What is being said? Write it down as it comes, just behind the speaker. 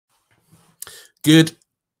Good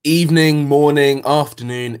evening, morning,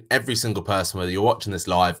 afternoon, every single person, whether you're watching this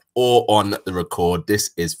live or on the record. This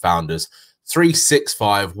is Founders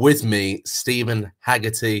 365 with me, Stephen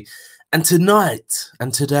Haggerty. And tonight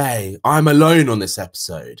and today, I'm alone on this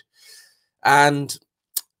episode. And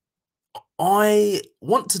I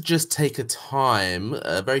want to just take a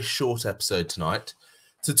very short episode tonight,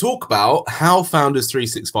 to talk about how Founders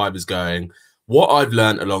 365 is going, what I've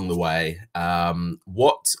learned along the way,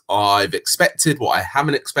 what I've expected, what I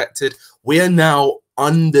haven't expected. We are now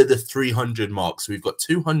under the 300 mark. So we've got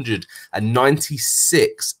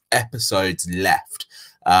 296 episodes left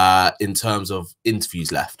in terms of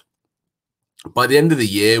interviews left. By the end of the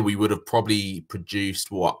year, we would have probably produced,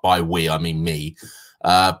 what by we, I mean me,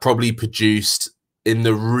 probably produced in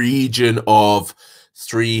the region of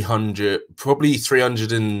 300, probably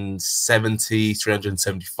 370,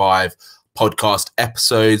 375 podcast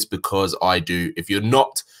episodes, because I do, if you're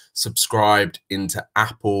not subscribed into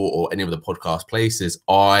Apple or any of the podcast places,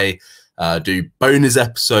 I do bonus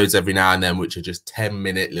episodes every now and then, which are just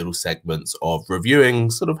 10-minute little segments of reviewing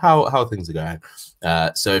sort of how things are going.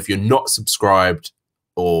 So if you're not subscribed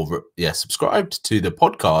or subscribed to the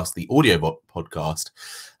podcast, the audio podcast,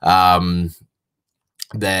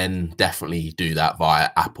 then definitely do that via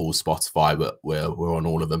Apple, Spotify, but we're on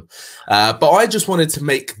all of them. But I just wanted to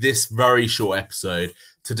make this very short episode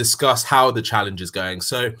to discuss how the challenge is going.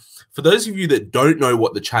 So for those of you that don't know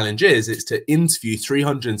what the challenge is, it's to interview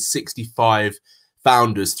 365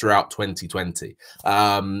 founders throughout 2020.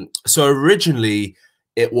 So originally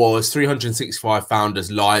it was 365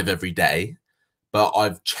 founders live every day, but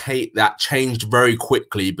that changed very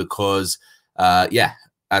quickly because,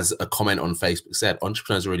 as a comment on Facebook said,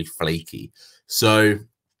 entrepreneurs are really flaky. So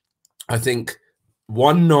I think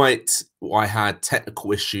one night I had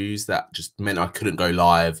technical issues that just meant I couldn't go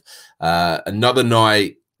live. Another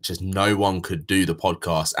night, just no one could do the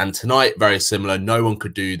podcast. And tonight, very similar, no one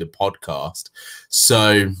could do the podcast.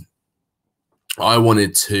 So I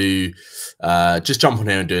wanted to just jump on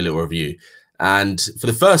here and do a little review. And for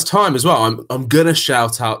the first time as well, I'm going to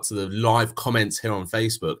shout out to the live comments here on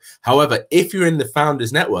Facebook. However, if you're in the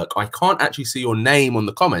Founders Network, I can't actually see your name on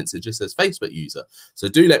the comments. It just says Facebook user. So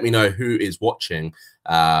do let me know who is watching,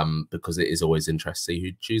 because it is always interesting to see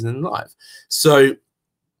who's choosing live. So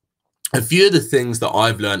a few of the things that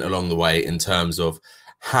I've learned along the way in terms of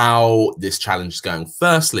how this challenge is going.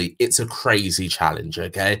 Firstly, it's a crazy challenge,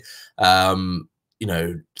 okay? You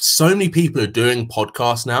know, so many people are doing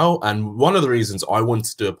podcasts now. And one of the reasons I want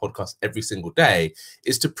to do a podcast every single day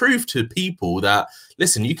is to prove to people that,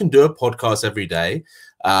 listen, you can do a podcast every day,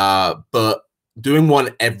 but doing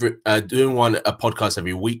a podcast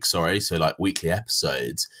every week, so like weekly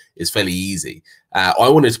episodes, is fairly easy. I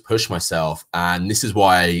wanted to push myself, and this is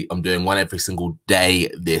why I'm doing one every single day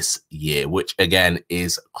this year, which again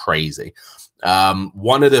is crazy.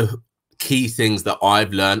 One of the key things that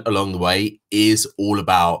I've learned along the way is all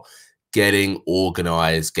about getting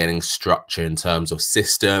organized, getting structure in terms of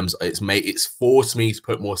systems. It's forced me to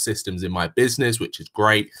put more systems in my business, which is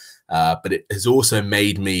great. But it has also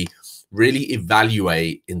made me really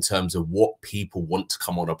evaluate in terms of what people want to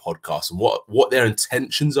come on a podcast and what their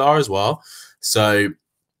intentions are as well. So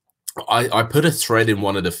I put a thread in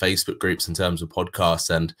one of the Facebook groups in terms of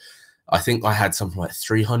podcasts, and I think I had something like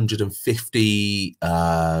 350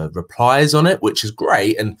 replies on it, which is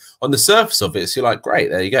great. And on the surface of it, so you're like, great,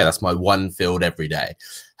 there you go. That's my one field every day.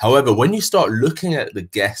 However, when you start looking at the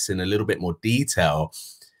guests in a little bit more detail,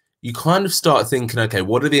 you kind of start thinking, okay,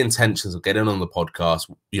 what are the intentions of getting on the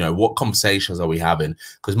podcast? You know, what conversations are we having?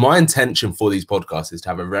 Because my intention for these podcasts is to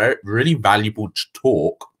have a really valuable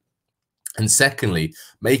talk. And secondly,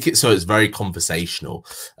 make it so it's very conversational.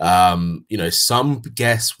 You know, some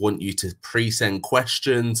guests want you to pre-send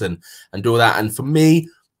questions and do all that. And for me,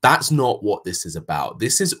 that's not what this is about.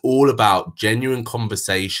 This is all about genuine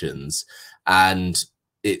conversations, and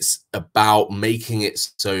it's about making it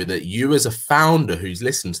so that you as a founder who's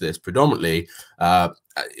listened to this predominantly,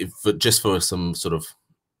 just for some sort of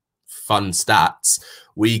fun stats,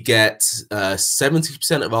 we get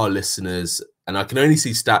 70% of our listeners, and I can only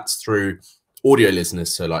see stats through audio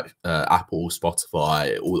listeners, so like Apple,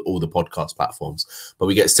 Spotify, all the podcast platforms. But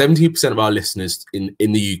we get 70% of our listeners in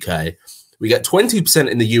the UK. We get 20%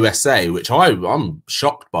 in the USA, which I'm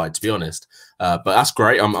shocked by, to be honest. But that's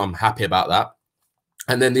great. I'm happy about that.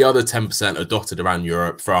 And then the other 10% are dotted around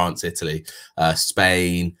Europe, France, Italy,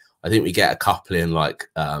 Spain. I think we get a couple in like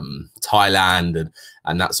Thailand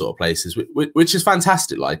and that sort of places, which is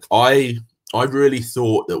fantastic. Like I really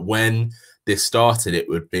thought that when this started, it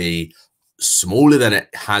would be smaller than it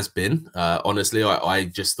has been. Honestly, I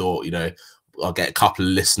just thought, you know, I'll get a couple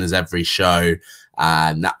of listeners every show,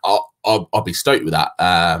 and I'll be stoked with that.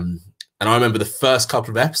 And I remember the first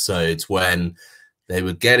couple of episodes when they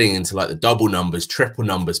were getting into like the double numbers, triple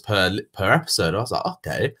numbers per episode. I was like,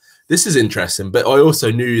 okay, this is interesting. But I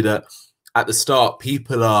also knew that at the start,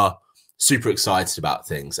 people are super excited about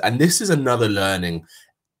things, and this is another learning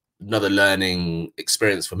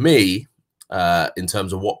experience for me. In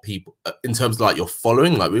terms of what people, in terms of like your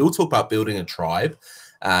following, like we all talk about building a tribe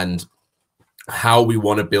and how we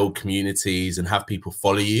want to build communities and have people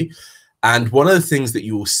follow you. And one of the things that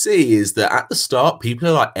you will see is that at the start, people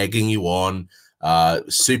are like egging you on,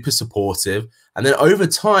 super supportive. And then over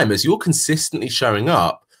time, as you're consistently showing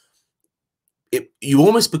up, you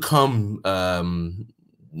almost become,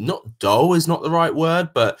 not dull is not the right word,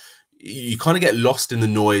 but you kind of get lost in the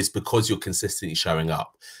noise because you're consistently showing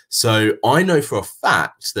up. So I know for a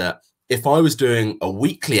fact that if I was doing a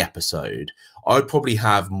weekly episode, I would probably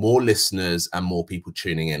have more listeners and more people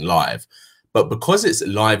tuning in live. But because it's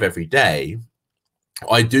live every day,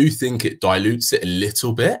 I do think it dilutes it a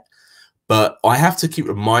little bit. But I have to keep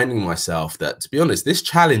reminding myself that, to be honest, this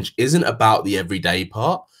challenge isn't about the everyday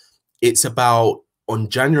part. It's about on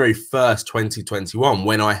January 1st, 2021,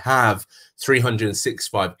 when I have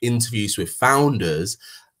 365 interviews with founders.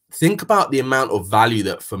 Think about the amount of value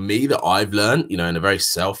that for me that I've learned, you know, in a very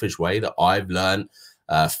selfish way that I've learned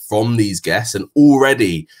from these guests, and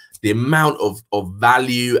already the amount of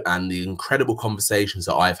value and the incredible conversations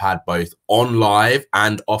that I've had both on live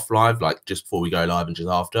and off live, like just before we go live and just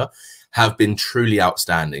after, have been truly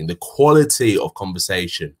outstanding. The quality of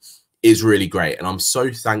conversation is really great. And I'm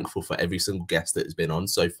so thankful for every single guest that has been on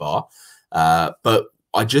so far. But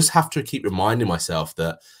I just have to keep reminding myself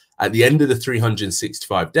that at the end of the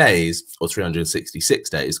 365 days or 366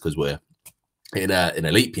 days, because we're in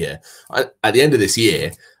a leap year, at the end of this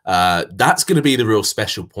year, that's going to be the real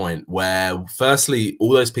special point where, firstly,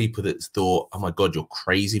 all those people that thought, oh my God, you're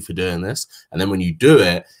crazy for doing this. And then when you do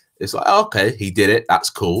it, it's like, oh, okay, he did it. That's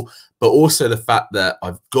cool. But also the fact that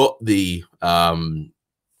I've got the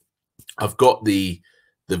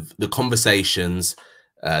conversations,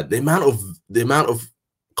 the amount of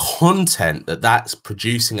content that's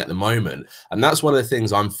producing at the moment, and that's one of the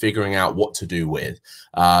things I'm figuring out what to do with.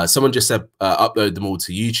 Someone just said upload them all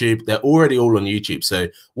to YouTube. They're already all on YouTube. So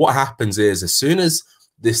what happens is, as soon as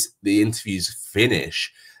the interviews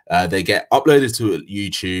finish, they get uploaded to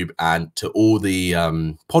YouTube and to all the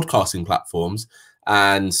podcasting platforms.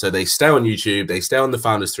 And so they stay on YouTube, they stay on the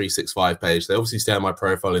Founders 365 page, they obviously stay on my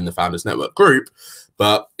profile in the Founders Network group,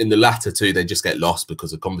 but in the latter two, they just get lost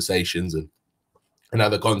because of conversations and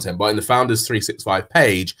other content. But in the Founders 365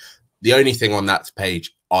 page, the only thing on that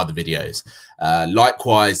page are the videos.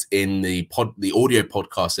 Likewise, in the audio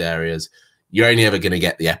podcast areas, you're only ever going to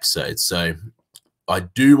get the episodes. So I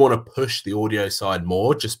do want to push the audio side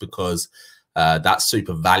more, just because that's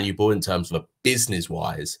super valuable in terms of a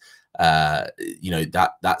business-wise. You know,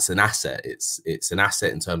 that's an asset. It's an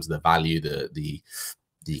asset in terms of the value, the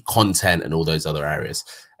content, and all those other areas.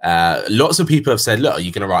 Lots of people have said, look, are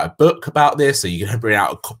you going to write a book about this? Are you going to bring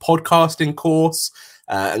out a podcasting course?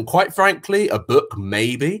 And quite frankly, a book,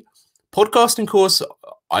 maybe. Podcasting course,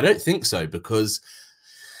 I don't think so, because,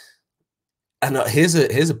 and here's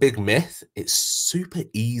a big myth. It's super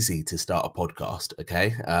easy to start a podcast,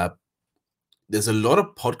 okay? There's a lot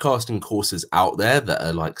of podcasting courses out there that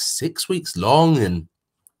are like 6 weeks long and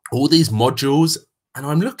all these modules. And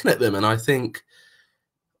I'm looking at them and I think,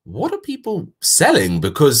 what are people selling?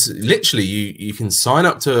 Because literally you can sign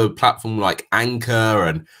up to a platform like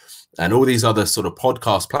Anchor and all these other sort of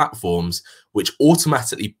podcast platforms, which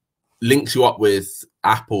automatically links you up with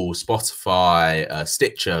Apple, Spotify,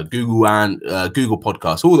 Stitcher, Google, and Google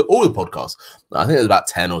Podcasts, all the podcasts. I think there's about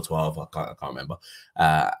 10 or 12. I can't remember.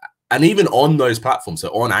 And even on those platforms, so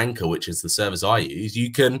on Anchor, which is the service I use, you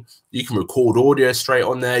can record audio straight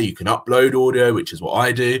on there. You can upload audio, which is what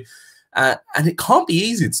I do. And it can't be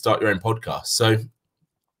easy to start your own podcast. So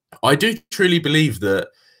I do truly believe that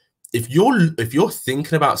if you're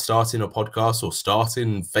thinking about starting a podcast or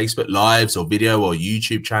starting Facebook Lives or video or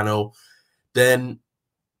YouTube channel, then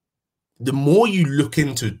the more you look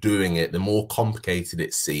into doing it, the more complicated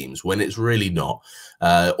it seems, when it's really not.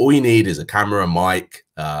 All you need is a camera, a mic.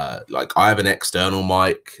 Like I have an external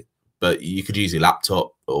mic, but you could use your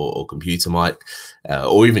laptop or computer mic,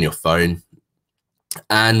 or even your phone,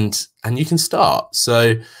 and you can start.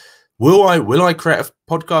 So will I create a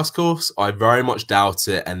podcast course? I very much doubt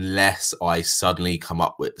it, unless I suddenly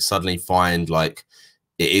find like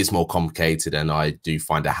it is more complicated and I do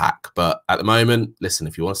find a hack. But at the moment, listen,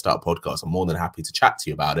 if you want to start a podcast, I'm more than happy to chat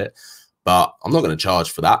to you about it. but I'm not going to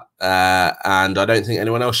charge for that. And I don't think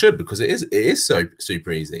anyone else should, because it is so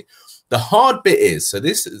super easy. The hard bit is, so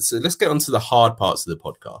let's get on to the hard parts of the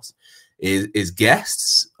podcast. Is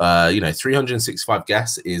guests, 365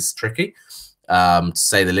 guests is tricky, to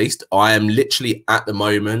say the least. I am literally at the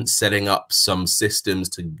moment setting up some systems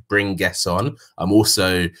to bring guests on. I'm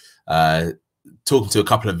also talking to a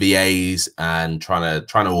couple of VAs and trying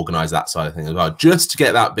to organize that side of things as well, just to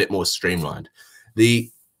get that bit more streamlined.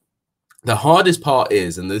 The hardest part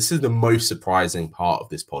is, and this is the most surprising part of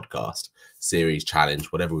this podcast series,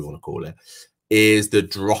 challenge, whatever we want to call it, is the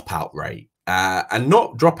dropout rate. And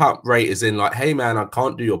not dropout rate as in like, hey man, I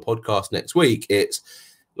can't do your podcast next week. It's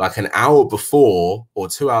like an hour before or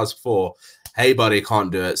 2 hours before, hey buddy,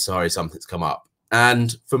 can't do it, sorry, something's come up.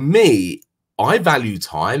 And for me, I value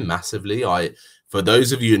time massively. For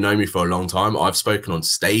those of you who know me for a long time, I've spoken on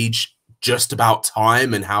stage just about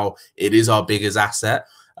time and how it is our biggest asset.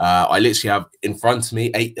 I literally have in front of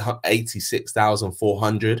me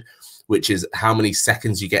 86,400, which is how many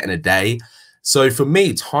seconds you get in a day. So for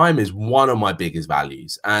me, time is one of my biggest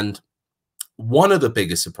values. And one of the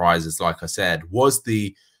biggest surprises, like I said, was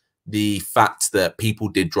the fact that people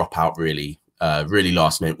did drop out really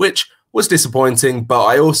last minute, which was disappointing. But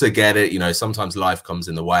I also get it. You know, sometimes life comes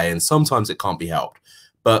in the way and sometimes it can't be helped.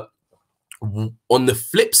 But on the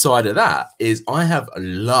flip side of that is I have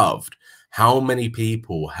loved how many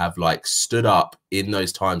people have like stood up in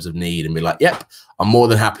those times of need and be like, yep, I'm more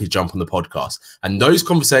than happy to jump on the podcast. And those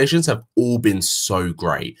conversations have all been so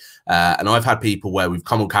great. And I've had people where we've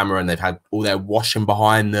come on camera and they've had all their washing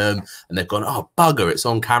behind them and they've gone, oh, bugger, it's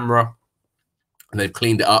on camera. And they've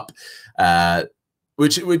cleaned it up,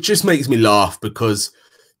 which just makes me laugh because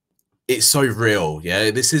it's so real.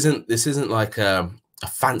 Yeah, this isn't like a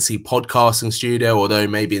fancy podcasting studio, although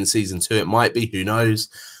maybe in season 2 it might be, who knows.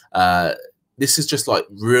 This is just like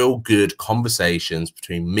real good conversations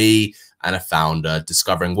between me and a founder,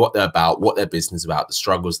 discovering what they're about, what their business is about, the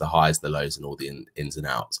struggles, the highs, the lows, and all the ins and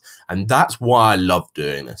outs. And that's why I love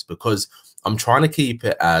doing this, because I'm trying to keep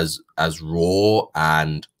it as raw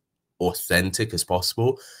and authentic as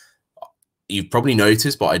possible. You've probably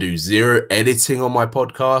noticed, but I do zero editing on my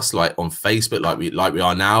podcast, like on Facebook, like we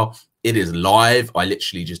are now. It is live. I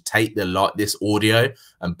literally just take this audio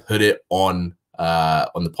and put it on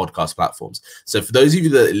the podcast platforms. So for those of you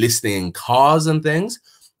that are listening in cars and things,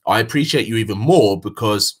 I appreciate you even more,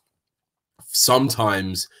 because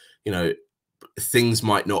sometimes, you know, things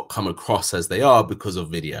might not come across as they are because of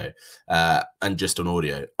video and just on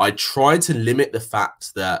audio. I try to limit the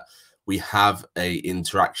fact that we have a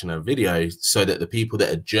interaction of video so that the people that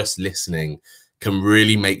are just listening can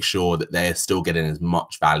really make sure that they're still getting as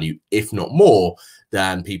much value, if not more,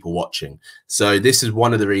 than people watching. So this is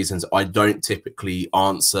one of the reasons I don't typically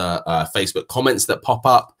answer Facebook comments that pop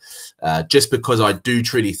up, just because I do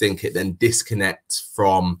truly think it then disconnects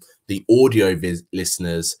from the audio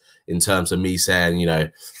listeners in terms of me saying, you know,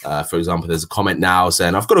 for example, there's a comment now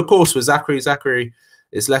saying, I've got a course with Zachary. Zachary,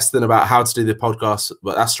 it's less than about how to do the podcast,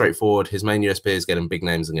 but that's straightforward. His main USP is getting big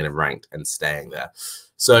names and getting ranked and staying there.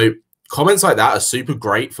 So comments like that are super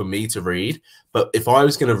great for me to read. But if I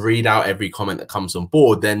was going to read out every comment that comes on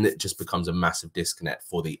board, then it just becomes a massive disconnect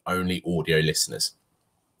for the only audio listeners.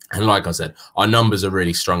 And like I said, our numbers are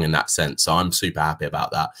really strong in that sense. So I'm super happy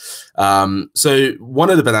about that. So one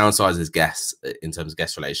of the downsides is guests, in terms of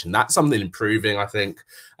guest relation. That's something improving, I think.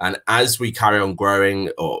 And as we carry on growing,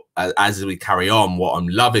 or as we carry on, what I'm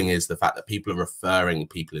loving is the fact that people are referring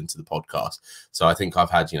people into the podcast. So I think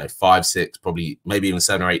I've had, you know, 5, 6, probably maybe even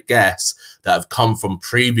 7 or 8 guests that have come from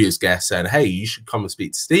previous guests saying, hey, you should come and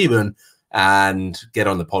speak to Stephen and get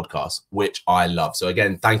on the podcast, which I love. So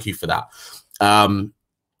again, thank you for that.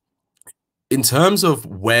 In terms of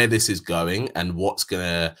where this is going and what's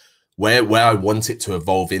gonna, where I want it to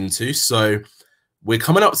evolve into. So we're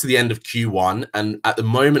coming up to the end of Q1, and at the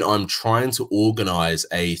moment I'm trying to organize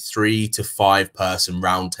a 3 to 5 person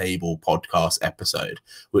roundtable podcast episode,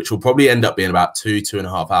 which will probably end up being about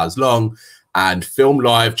 2.5 hours long and film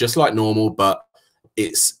live just like normal, but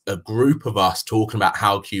it's a group of us talking about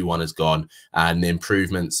how Q1 has gone and the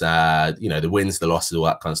improvements, you know, the wins, the losses, all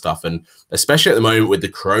that kind of stuff. And especially at the moment with the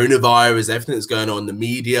coronavirus, everything that's going on in the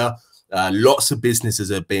media, lots of businesses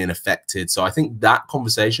are being affected. So I think that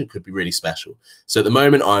conversation could be really special. So at the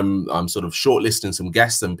moment, I'm sort of shortlisting some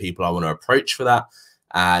guests and people I want to approach for that.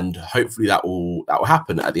 And hopefully that will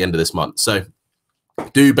happen at the end of this month. So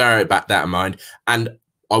do bear that in mind. And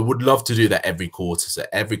I would love to do that every quarter. So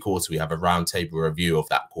every quarter we have a roundtable review of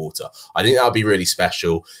that quarter. I think that would be really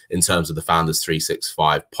special in terms of the Founders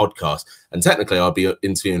 365 podcast. And technically I'll be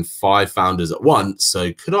interviewing 5 founders at once.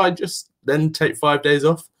 So could I just then take 5 days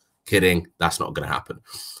off? Kidding, that's not going to happen.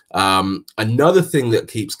 Another thing that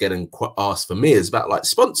keeps getting asked for me is about like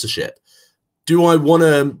sponsorship. Do I want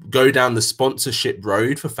to go down the sponsorship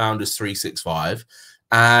road for Founders 365?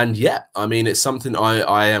 And yeah, I mean, it's something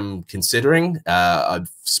I am considering. I've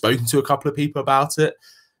spoken to a couple of people about it.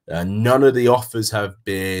 None of the offers have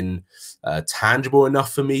been tangible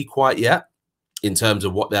enough for me quite yet in terms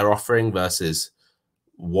of what they're offering versus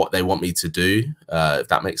what they want me to do, if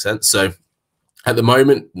that makes sense. So at the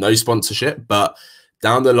moment, no sponsorship, but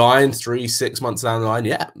down the line, 3-6 months down the line,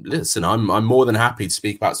 yeah, listen, I'm more than happy to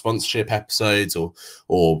speak about sponsorship episodes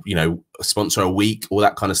or you know, sponsor a week, all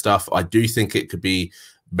that kind of stuff. I do think it could be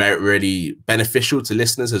really beneficial to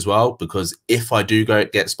listeners as well, because if I do go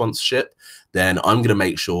get sponsorship, then I'm going to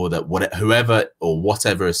make sure that whoever or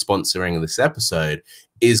whatever is sponsoring this episode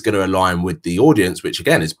is going to align with the audience, which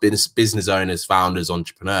again is business owners, founders,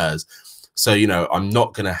 entrepreneurs. So, you know, I'm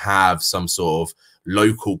not going to have some sort of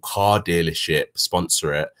local car dealership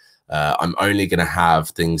sponsor it. I'm only going to have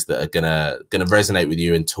things that are going to resonate with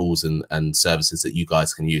you, and tools and services that you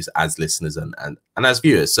guys can use as listeners and as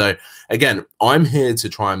viewers. So again, I'm here to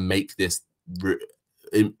try and make this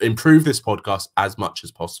improve this podcast as much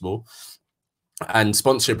as possible, and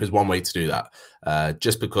sponsorship is one way to do that.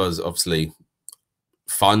 Just because obviously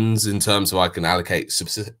funds, in terms of I can allocate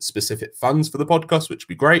specific funds for the podcast, which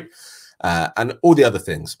would be great, and all the other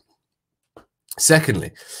things.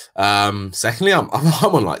 Secondly, I'm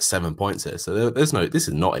on like 7 points here, so this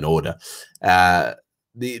is not in order.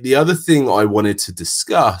 The other thing I wanted to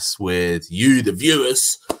discuss with you, the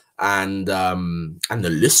viewers, and the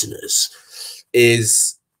listeners,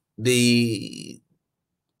 is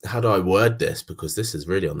how do I word this, because this is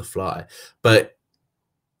really on the fly, but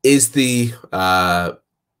is in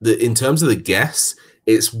terms of the guests,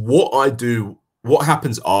 it's what I do, what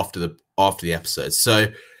happens after the episode. So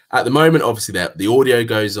at the moment, obviously, the audio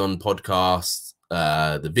goes on podcasts,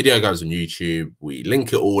 the video goes on YouTube. We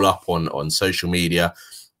link it all up on social media.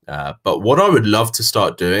 But what I would love to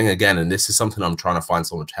start doing, again, and this is something I'm trying to find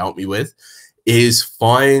someone to help me with, is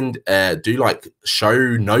do like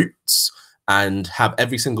show notes and have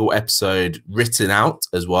every single episode written out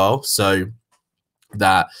as well, so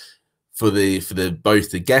that for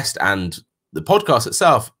both the guest and the podcast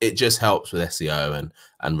itself, it just helps with SEO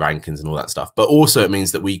and rankings and all that stuff. But also it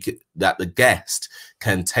means that that the guest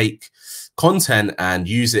can take content and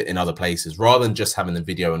use it in other places, rather than just having the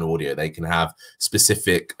video and audio. They can have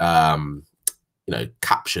specific, you know,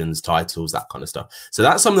 captions, titles, that kind of stuff. So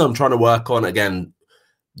that's something I'm trying to work on. Again,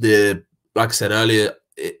 like I said earlier,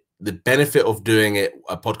 the benefit of doing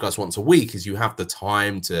a podcast once a week is you have the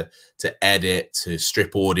time to edit, to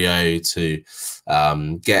strip audio, to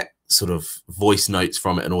get sort of voice notes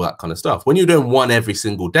from it and all that kind of stuff. When you're doing one every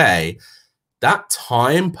single day, that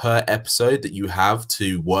time per episode that you have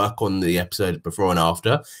to work on the episode before and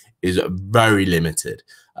after is very limited.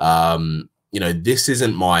 You know, this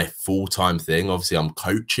isn't my full-time thing. Obviously, I'm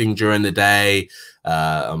coaching during the day.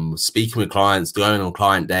 I'm speaking with clients, going on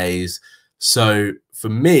client days. So for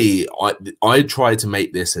me, I try to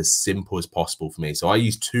make this as simple as possible for me. So I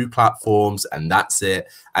use 2 platforms and that's it.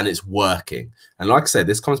 And it's working. And like I said,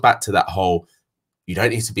 this comes back to that whole, you don't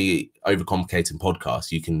need to be overcomplicating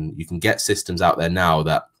podcasts. You can get systems out there now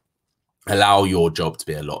that allow your job to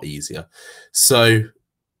be a lot easier. So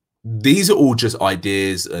these are all just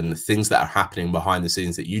ideas and things that are happening behind the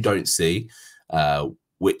scenes that you don't see,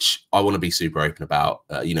 which I want to be super open about.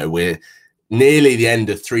 You know, we're nearly the end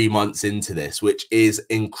of 3 months into this, which is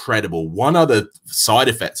incredible. One other side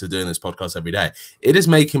effect of doing this podcast every day, it is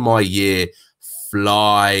making my year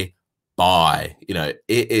fly by. You know,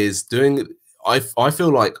 it is doing, I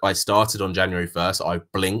feel like I started on January 1st, I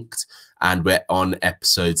blinked and we're on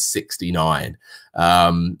episode 69,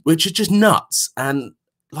 which is just nuts. And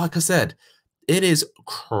like I said, it is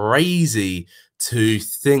crazy to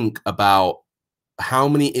think about how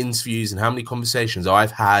many interviews and how many conversations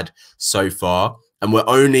I've had so far, and we're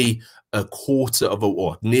only a quarter of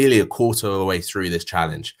or nearly a quarter of the way through this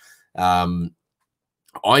challenge.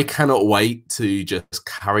 I cannot wait to just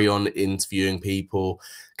carry on interviewing people,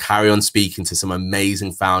 carry on speaking to some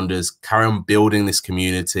amazing founders, carry on building this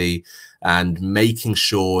community, and making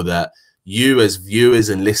sure that you as viewers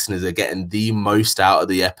and listeners are getting the most out of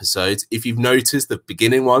the episodes. If you've noticed, the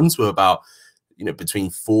beginning ones were about, you know,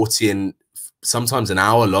 between 40 and sometimes an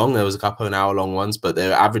hour long. There was a couple of hour long ones, but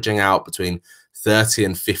they're averaging out between 30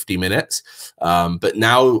 and 50 minutes. But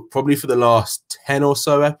now probably for the last 10 or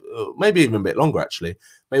so, maybe even a bit longer, actually,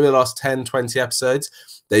 maybe the last 10, 20 episodes,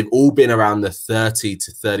 they've all been around the 30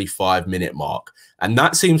 to 35 minute mark. And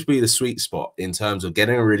that seems to be the sweet spot in terms of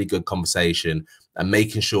getting a really good conversation and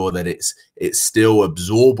making sure that it's still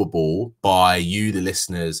absorbable by you, the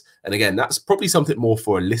listeners. And again, that's probably something more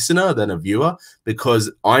for a listener than a viewer,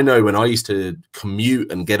 because I know when I used to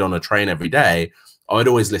commute and get on a train every day, I'd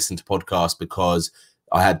always listen to podcasts because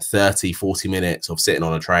I had 30, 40 minutes of sitting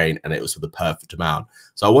on a train and it was for the perfect amount.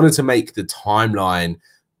 So I wanted to make the timeline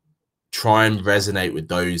try and resonate with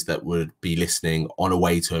those that would be listening on a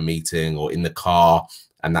way to a meeting or in the car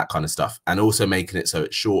and that kind of stuff. And also making it so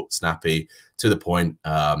it's short, snappy, to the point.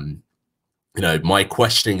 You know, my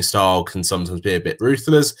questioning style can sometimes be a bit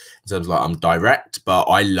ruthless in terms of like I'm direct, but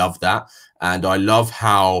I love that. And I love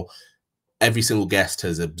how every single guest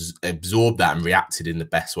has absorbed that and reacted in the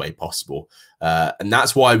best way possible. And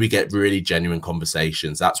that's why we get really genuine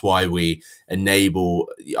conversations. That's why we enable,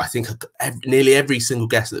 I think nearly every single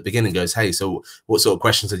guest at the beginning goes, hey, so what sort of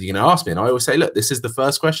questions are you going to ask me? And I always say, look, this is the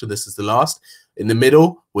first question. This is the last. In the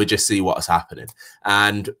middle, we just see what's happening.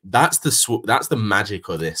 And that's the magic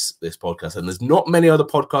of this podcast. And there's not many other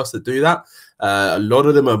podcasts that do that. A lot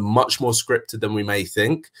of them are much more scripted than we may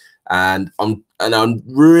think. And I'm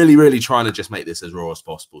really, really trying to just make this as raw as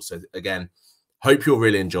possible. So again, hope you're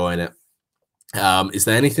really enjoying it. Is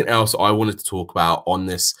there anything else I wanted to talk about on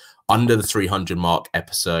this under the 300 mark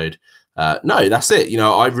episode? No, that's it. You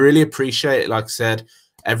know, I really appreciate it. Like I said,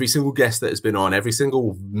 every single guest that has been on, every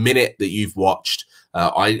single minute that you've watched.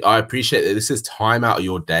 I appreciate that this is time out of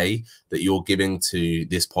your day that you're giving to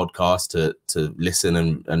this podcast to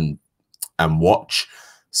listen and watch.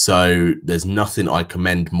 So there's nothing I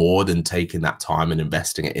commend more than taking that time and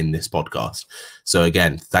investing it in this podcast. So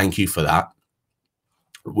again, thank you for that.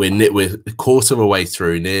 We're a quarter of a way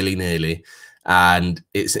through, nearly, and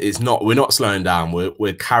we're not slowing down.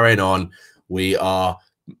 We're carrying on. We are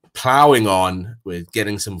plowing on. We're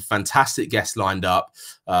getting some fantastic guests lined up.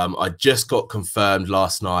 I just got confirmed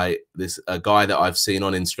last night. A guy that I've seen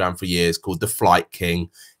on Instagram for years called The Flight King.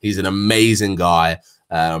 He's an amazing guy.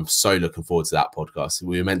 I'm so looking forward to that podcast.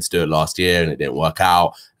 We were meant to do it last year and it didn't work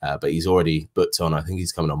out, but he's already booked on. I think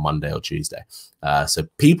he's coming on Monday or Tuesday. So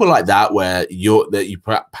people like that, where you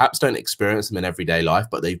perhaps don't experience them in everyday life,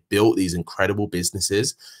 but they've built these incredible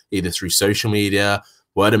businesses either through social media,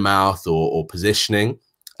 word of mouth, or positioning.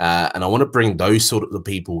 And I want to bring those sort of the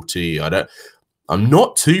people to you. I'm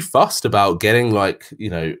not too fussed about getting, like, you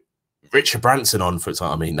know, Richard Branson on, for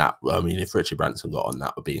example. I mean, if Richard Branson got on,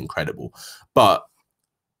 that would be incredible. But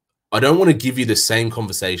I don't want to give you the same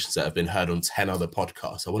conversations that have been heard on 10 other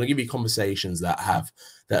podcasts. I want to give you conversations that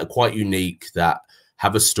are quite unique, that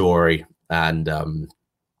have a story and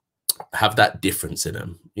have that difference in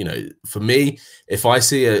them. You know, for me, if I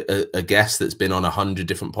see a guest that's been on 100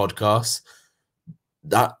 different podcasts,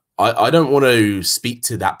 that I don't want to speak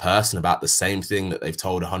to that person about the same thing that they've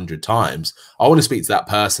told 100 times. I want to speak to that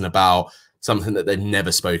person about something that they've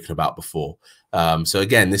never spoken about before. So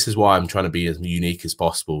again, this is why I'm trying to be as unique as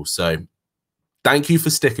possible. So thank you for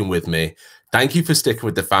sticking with me. Thank you for sticking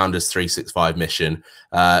with the Founders 365 mission.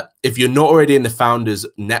 If you're not already in the Founders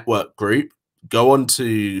Network group, go on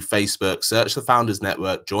to Facebook, search the Founders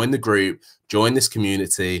Network, join the group, join this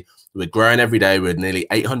community. We're growing every day. We're nearly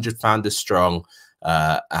 800 founders strong.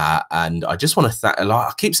 And I just want to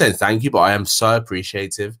I keep saying thank you, but I am so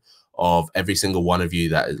appreciative of every single one of you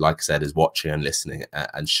that, like I said, is watching and listening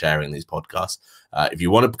and sharing these podcasts. If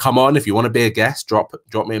you want to come on, if you want to be a guest, drop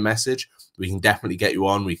me a message. We can definitely get you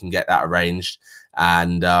on. We can get that arranged.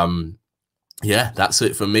 And yeah, that's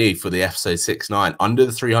it for me for the episode 69, under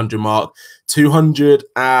the 300 mark, 200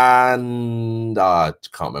 and I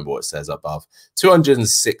can't remember what it says above,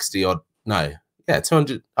 260 odd. No, yeah,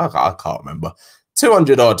 200. I can't remember.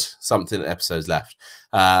 200 odd something episodes left.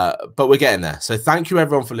 But we're getting there. So thank you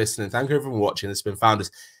everyone for listening. Thank you everyone for watching. It's been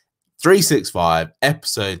Founders 365,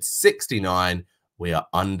 episode 69. We are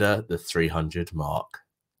under the 300 mark.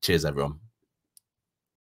 Cheers, everyone.